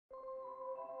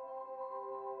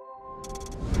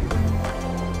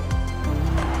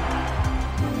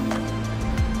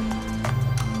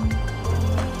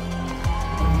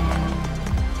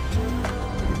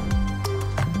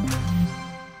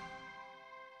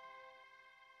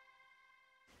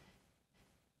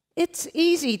It's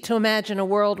easy to imagine a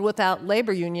world without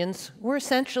labor unions. We're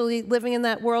essentially living in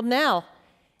that world now,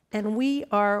 and we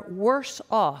are worse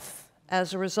off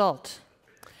as a result.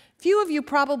 Few of you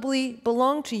probably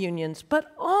belong to unions,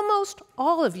 but almost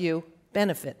all of you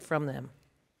benefit from them.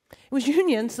 It was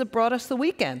unions that brought us the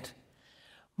weekend.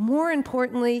 More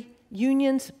importantly,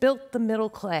 unions built the middle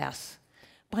class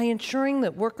by ensuring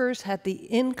that workers had the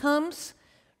incomes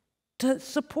to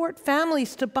support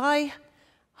families, to buy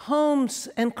homes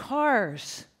and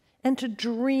cars, and to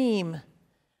dream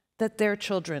that their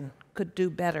children could do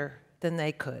better than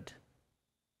they could.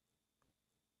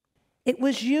 It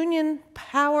was union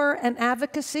power and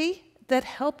advocacy that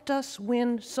helped us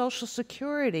win Social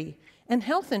Security and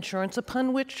health insurance,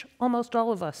 upon which almost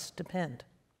all of us depend.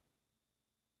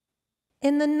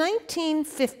 In the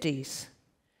 1950s,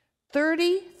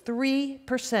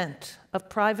 33% of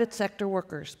private sector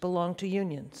workers belonged to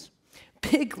unions.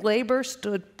 Big labor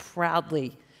stood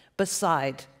proudly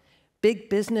beside big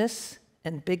business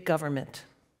and big government.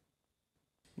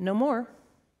 No more.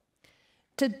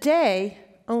 Today,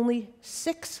 only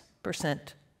 6%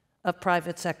 of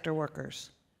private sector workers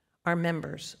are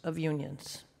members of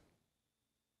unions.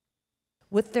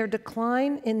 With their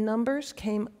decline in numbers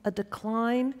came a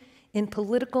decline in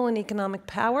political and economic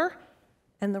power,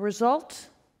 and the result?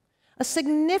 A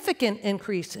significant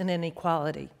increase in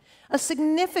inequality, a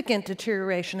significant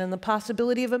deterioration in the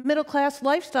possibility of a middle-class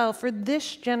lifestyle for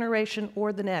this generation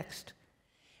or the next,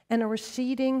 and a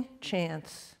receding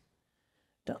chance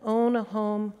to own a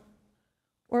home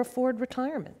or afford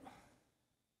retirement.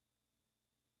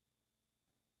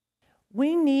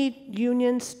 We need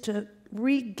unions to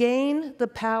regain the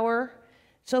power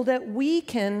so that we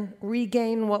can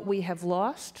regain what we have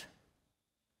lost,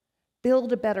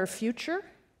 build a better future,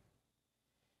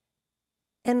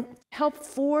 and help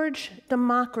forge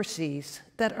democracies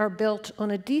that are built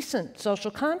on a decent social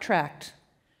contract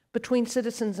between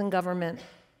citizens and government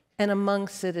and among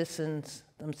citizens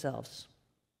themselves.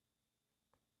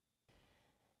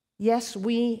 Yes,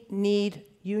 we need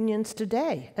unions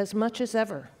today as much as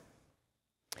ever.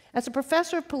 As a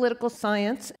professor of political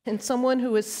science and someone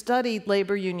who has studied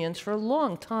labor unions for a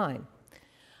long time,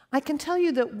 I can tell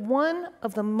you that one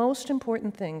of the most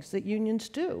important things that unions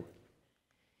do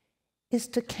is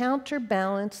to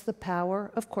counterbalance the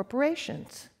power of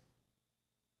corporations.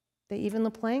 They even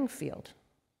the playing field.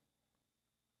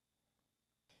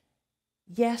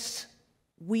 Yes,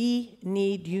 we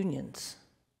need unions,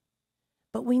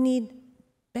 but we need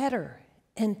better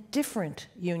and different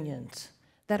unions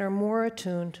that are more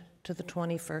attuned to the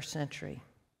 21st century.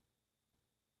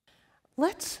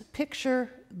 Let's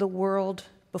picture the world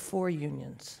before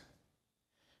unions.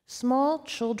 Small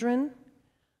children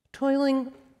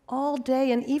toiling all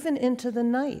day and even into the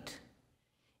night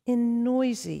in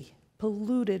noisy,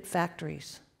 polluted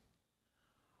factories.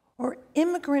 Or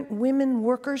immigrant women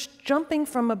workers jumping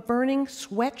from a burning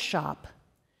sweatshop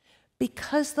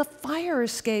because the fire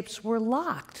escapes were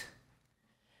locked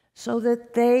so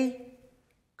that they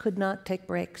could not take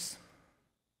breaks.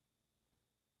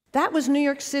 That was New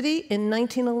York City in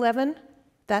 1911.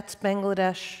 That's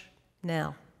Bangladesh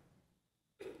now.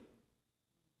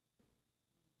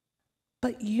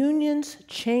 But unions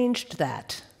changed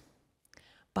that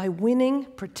by winning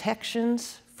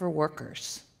protections for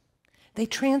workers. They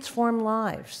transformed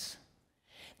lives.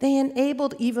 They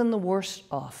enabled even the worst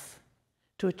off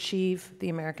to achieve the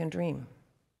American dream.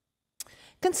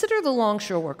 Consider the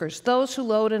longshore workers, those who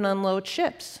load and unload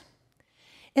ships.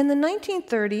 In the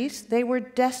 1930s, they were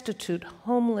destitute,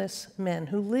 homeless men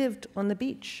who lived on the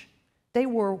beach. They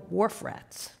were wharf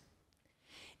rats.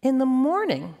 In the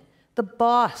morning, the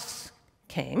boss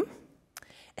came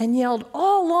and yelled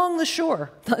all along the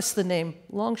shore, thus the name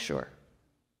longshore.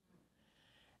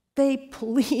 They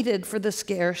pleaded for the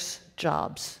scarce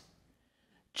jobs,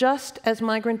 just as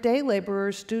migrant day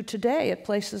laborers do today at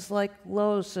places like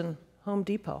Lowe's and Home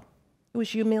Depot. It was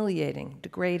humiliating,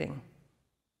 degrading.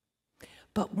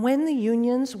 But when the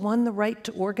unions won the right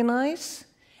to organize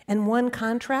and won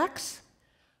contracts,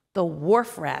 the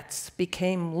wharf rats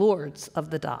became lords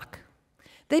of the dock.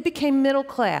 They became middle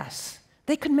class.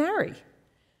 They could marry.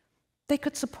 They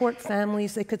could support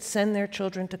families. They could send their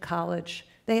children to college.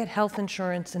 They had health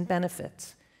insurance and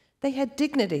benefits. They had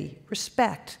dignity,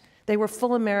 respect. They were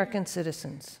full American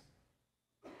citizens.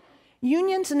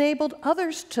 Unions enabled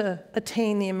others to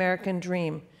attain the American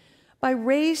dream by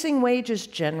raising wages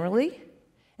generally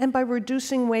and by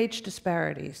reducing wage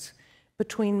disparities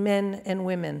between men and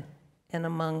women and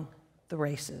among the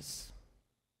races.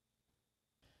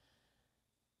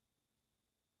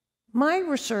 My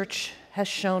research has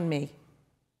shown me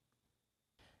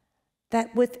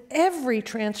that with every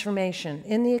transformation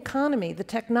in the economy, the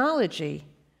technology,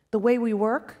 the way we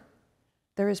work,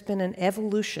 there has been an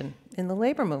evolution in the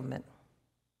labor movement.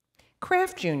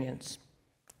 Craft unions,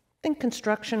 think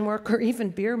construction work or even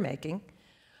beer making,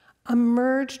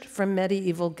 emerged from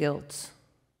medieval guilds.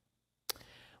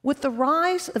 With the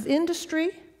rise of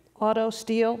industry, auto,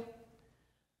 steel,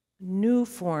 new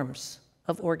forms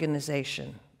of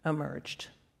organization emerged.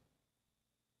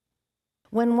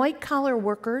 When white-collar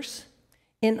workers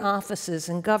in offices,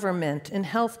 in government, in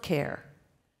healthcare,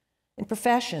 in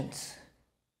professions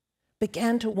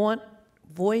began to want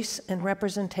voice and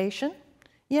representation,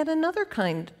 yet another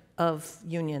kind of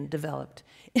union developed.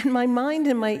 In my mind,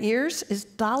 in my ears, is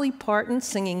Dolly Parton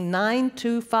singing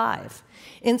 925,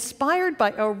 inspired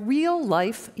by a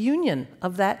real-life union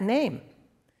of that name.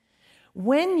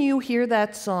 When you hear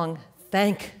that song,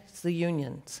 thank the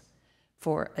unions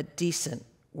for a decent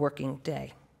working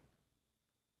day.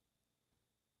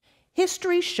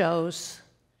 History shows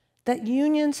that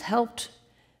unions helped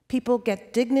people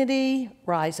get dignity,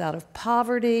 rise out of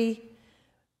poverty,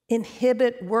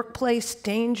 inhibit workplace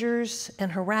dangers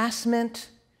and harassment,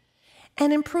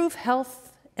 and improve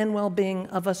health and well-being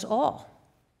of us all.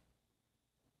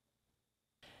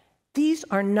 These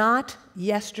are not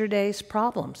yesterday's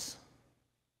problems.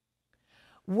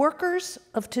 Workers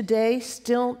of today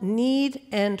still need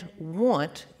and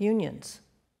want unions.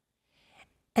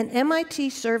 An MIT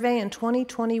survey in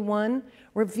 2021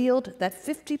 revealed that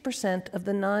 50% of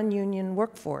the non-union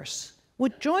workforce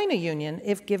would join a union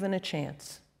if given a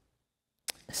chance.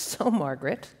 So,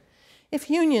 Margaret, if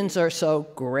unions are so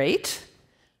great,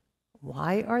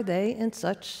 why are they in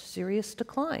such serious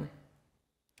decline?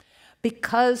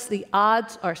 Because the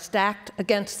odds are stacked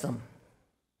against them.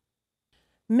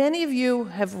 Many of you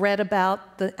have read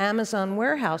about the Amazon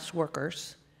warehouse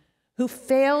workers who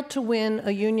failed to win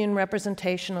a union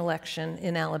representation election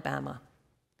in Alabama.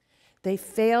 They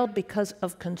failed because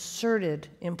of concerted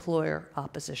employer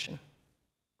opposition.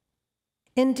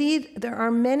 Indeed, there are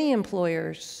many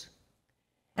employers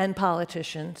and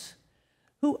politicians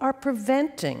who are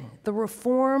preventing the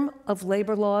reform of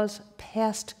labor laws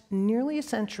passed nearly a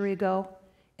century ago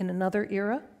in another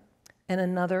era and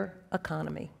another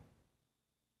economy.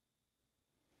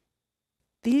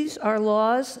 These are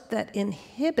laws that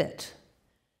inhibit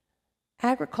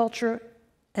agriculture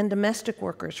and domestic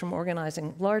workers from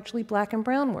organizing, largely black and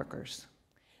brown workers.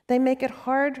 They make it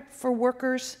hard for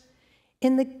workers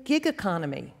in the gig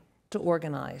economy to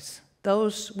organize,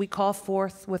 those we call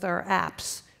forth with our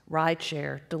apps,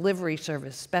 rideshare, delivery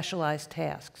service, specialized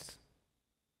tasks.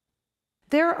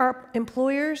 There are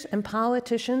employers and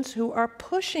politicians who are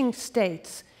pushing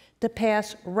states to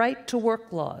pass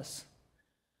right-to-work laws,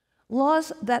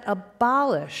 laws that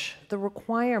abolish the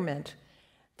requirement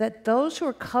that those who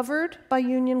are covered by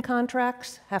union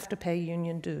contracts have to pay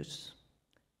union dues.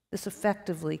 This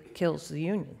effectively kills the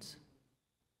unions.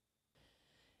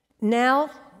 Now,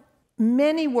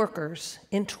 many workers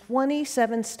in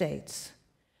 27 states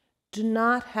do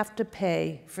not have to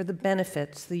pay for the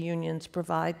benefits the unions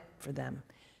provide for them.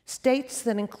 States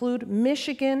that include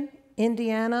Michigan,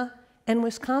 Indiana, and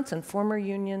Wisconsin, former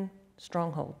union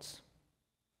strongholds.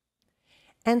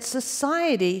 And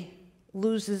society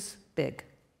loses big.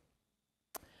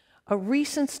 A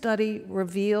recent study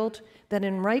revealed that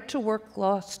in right-to-work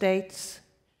law states,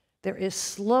 there is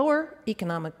slower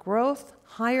economic growth,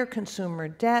 higher consumer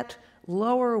debt,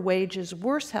 lower wages,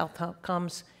 worse health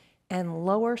outcomes, and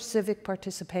lower civic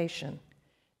participation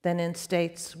than in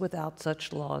states without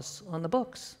such laws on the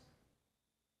books.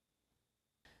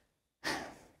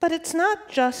 But it's not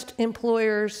just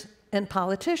employers and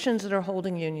politicians that are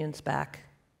holding unions back.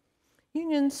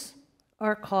 Unions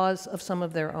are a cause of some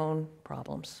of their own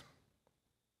problems.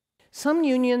 Some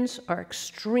unions are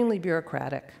extremely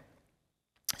bureaucratic,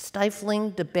 stifling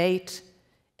debate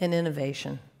and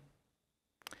innovation.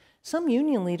 Some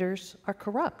union leaders are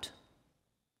corrupt,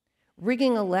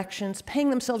 rigging elections, paying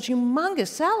themselves humongous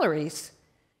salaries,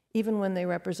 even when they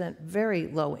represent very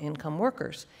low-income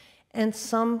workers. And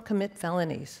some commit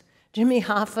felonies. Jimmy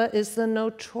Hoffa is the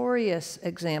notorious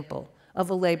example of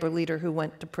a labor leader who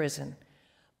went to prison.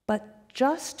 But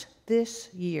just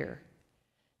this year,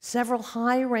 several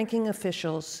high-ranking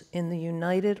officials in the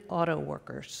United Auto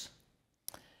Workers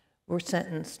were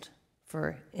sentenced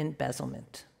for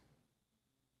embezzlement.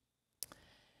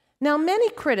 Now, many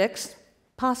critics,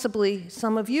 possibly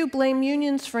some of you, blame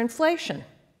unions for inflation.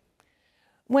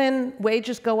 When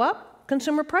wages go up,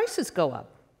 consumer prices go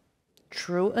up.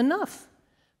 True enough,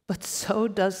 but so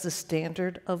does the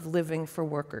standard of living for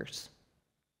workers.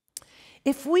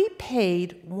 If we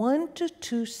paid 1 to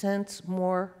 2 cents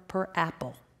more per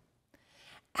apple,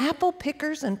 apple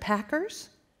pickers and packers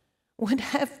would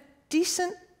have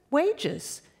decent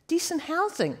wages, decent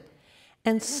housing,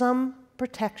 and some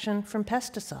protection from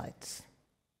pesticides.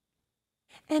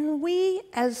 And we,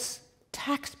 as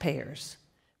taxpayers,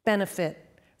 benefit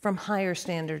from higher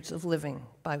standards of living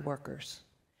by workers.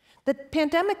 The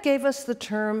pandemic gave us the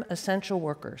term essential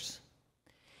workers.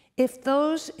 If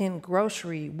those in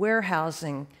grocery,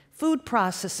 warehousing, food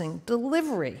processing,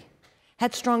 delivery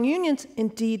had strong unions,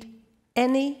 indeed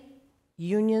any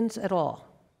unions at all,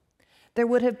 there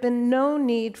would have been no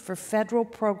need for federal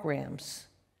programs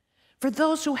for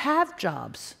those who have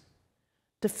jobs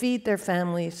to feed their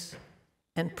families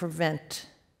and prevent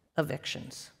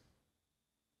evictions.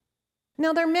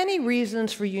 Now, there are many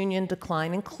reasons for union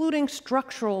decline, including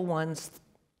structural ones,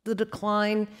 the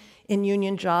decline in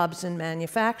union jobs in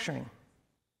manufacturing.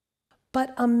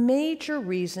 But a major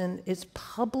reason is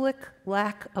public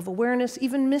lack of awareness,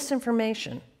 even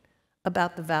misinformation,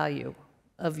 about the value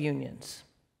of unions.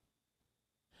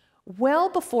 Well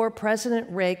before President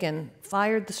Reagan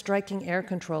fired the striking air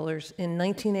controllers in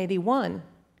 1981,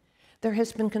 there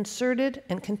has been concerted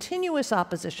and continuous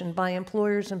opposition by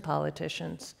employers and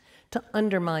politicians to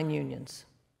undermine unions.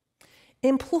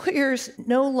 Employers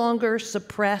no longer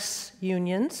suppress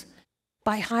unions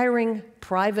by hiring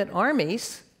private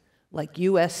armies, like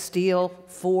US Steel,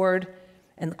 Ford,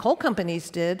 and the coal companies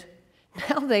did.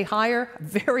 Now they hire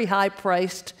very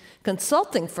high-priced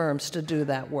consulting firms to do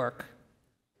that work.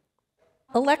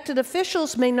 Elected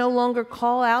officials may no longer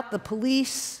call out the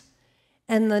police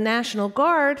and the National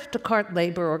Guard to cart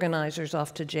labor organizers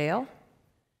off to jail.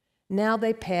 Now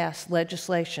they pass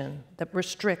legislation that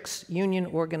restricts union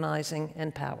organizing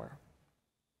and power.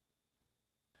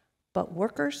 But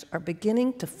workers are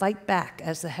beginning to fight back,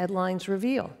 as the headlines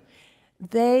reveal.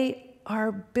 They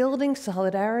are building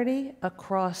solidarity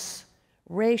across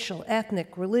racial,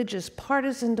 ethnic, religious,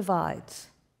 partisan divides.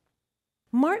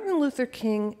 Martin Luther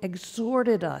King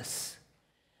exhorted us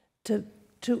to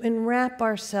enwrap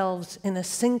ourselves in a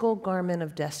single garment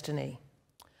of destiny.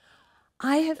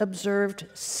 I have observed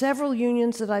several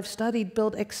unions that I've studied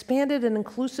build expanded and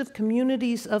inclusive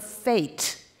communities of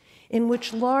fate in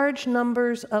which large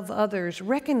numbers of others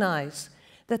recognize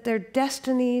that their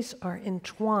destinies are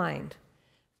entwined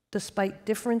despite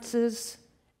differences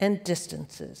and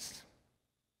distances.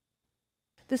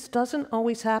 This doesn't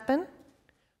always happen,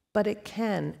 but it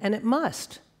can, and it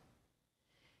must.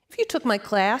 If you took my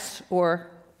class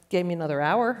or gave me another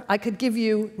hour, I could give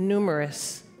you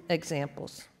numerous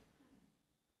examples.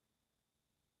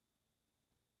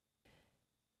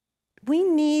 We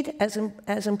need,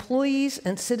 as employees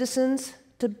and citizens,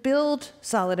 to build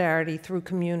solidarity through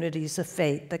communities of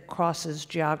faith that crosses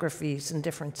geographies and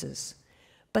differences.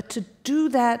 But to do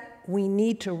that, we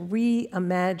need to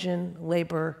reimagine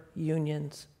labor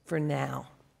unions for now.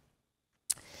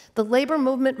 The labor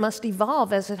movement must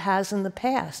evolve as it has in the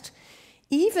past,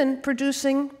 even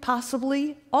producing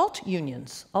possibly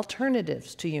alt-unions,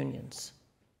 alternatives to unions,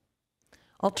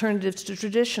 alternatives to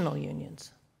traditional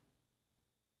unions.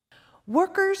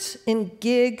 Workers in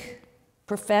gig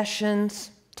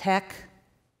professions, tech,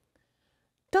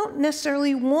 don't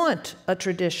necessarily want a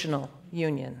traditional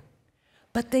union,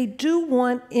 but they do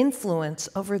want influence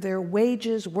over their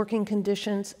wages, working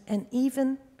conditions, and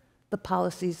even the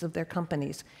policies of their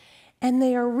companies. And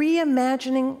they are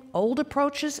reimagining old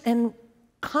approaches and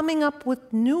coming up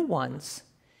with new ones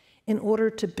in order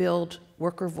to build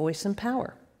worker voice and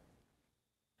power.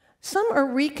 Some are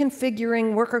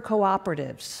reconfiguring worker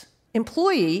cooperatives,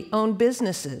 employee-owned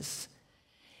businesses,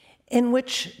 in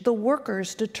which the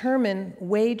workers determine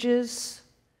wages,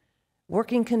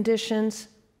 working conditions,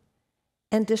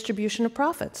 and distribution of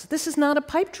profits. This is not a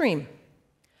pipe dream.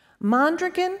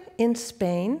 Mondragon in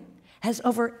Spain has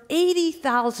over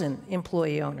 80,000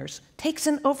 employee owners, takes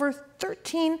in over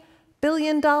 $13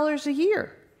 billion a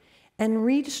year, and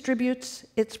redistributes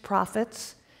its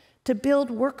profits to build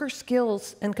worker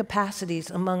skills and capacities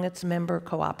among its member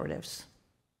cooperatives.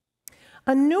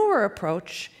 A newer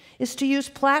approach is to use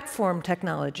platform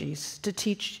technologies to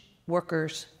teach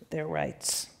workers their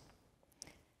rights.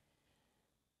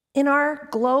 In our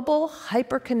global,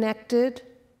 hyper-connected,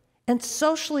 and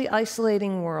socially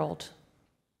isolating world,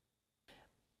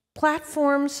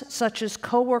 platforms such as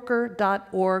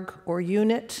coworker.org or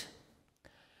Unit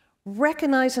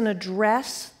recognize and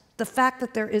address the fact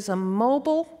that there is a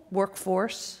mobile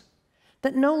workforce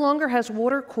that no longer has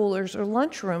water coolers or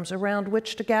lunchrooms around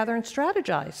which to gather and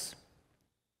strategize.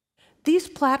 These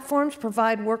platforms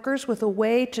provide workers with a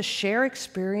way to share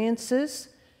experiences,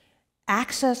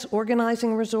 access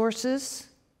organizing resources,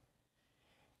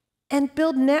 and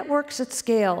build networks at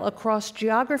scale across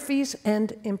geographies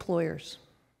and employers.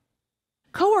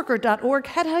 Coworker.org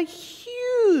had a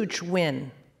huge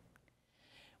win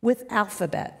with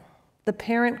Alphabet, the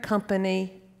parent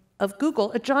company of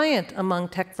Google, a giant among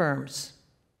tech firms.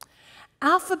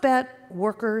 Alphabet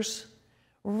workers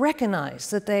recognize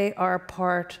that they are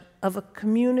part of a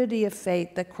community of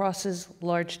faith that crosses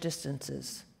large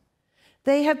distances.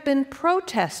 They have been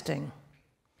protesting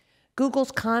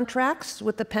Google's contracts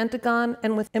with the Pentagon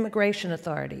and with immigration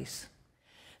authorities.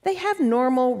 They have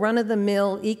normal,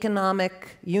 run-of-the-mill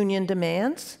economic union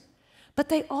demands, but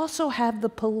they also have the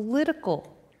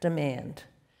political demand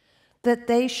that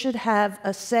they should have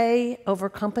a say over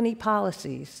company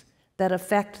policies that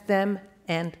affect them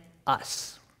and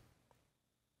us.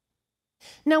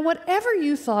 Now, whatever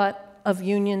you thought of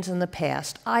unions in the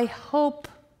past, I hope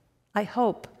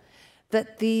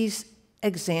that these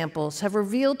examples have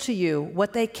revealed to you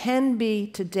what they can be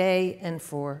today and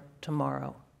for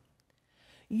tomorrow.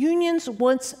 Unions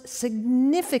once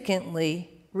significantly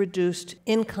reduced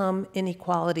income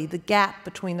inequality, the gap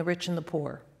between the rich and the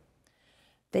poor.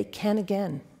 They can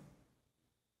again.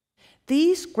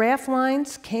 These graph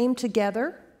lines came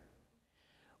together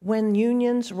when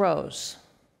unions rose.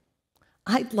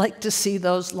 I'd like to see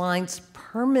those lines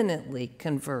permanently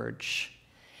converge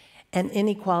and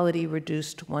inequality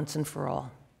reduced once and for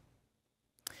all.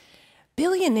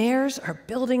 Billionaires are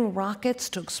building rockets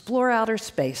to explore outer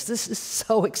space. This is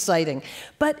so exciting.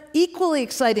 But equally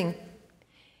exciting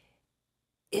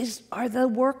are the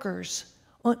workers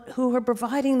who are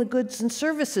providing the goods and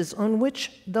services on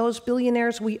which those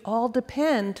billionaires we all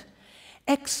depend,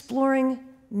 exploring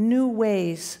new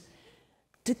ways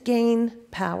to gain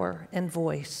power and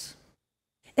voice.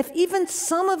 If even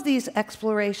some of these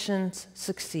explorations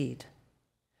succeed,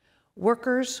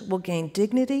 workers will gain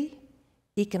dignity,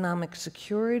 economic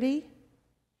security,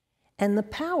 and the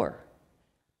power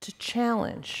to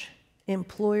challenge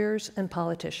employers and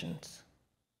politicians.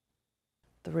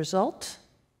 The result?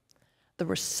 The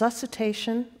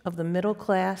resuscitation of the middle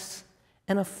class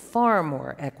and a far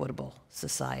more equitable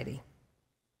society.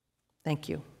 Thank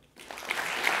you.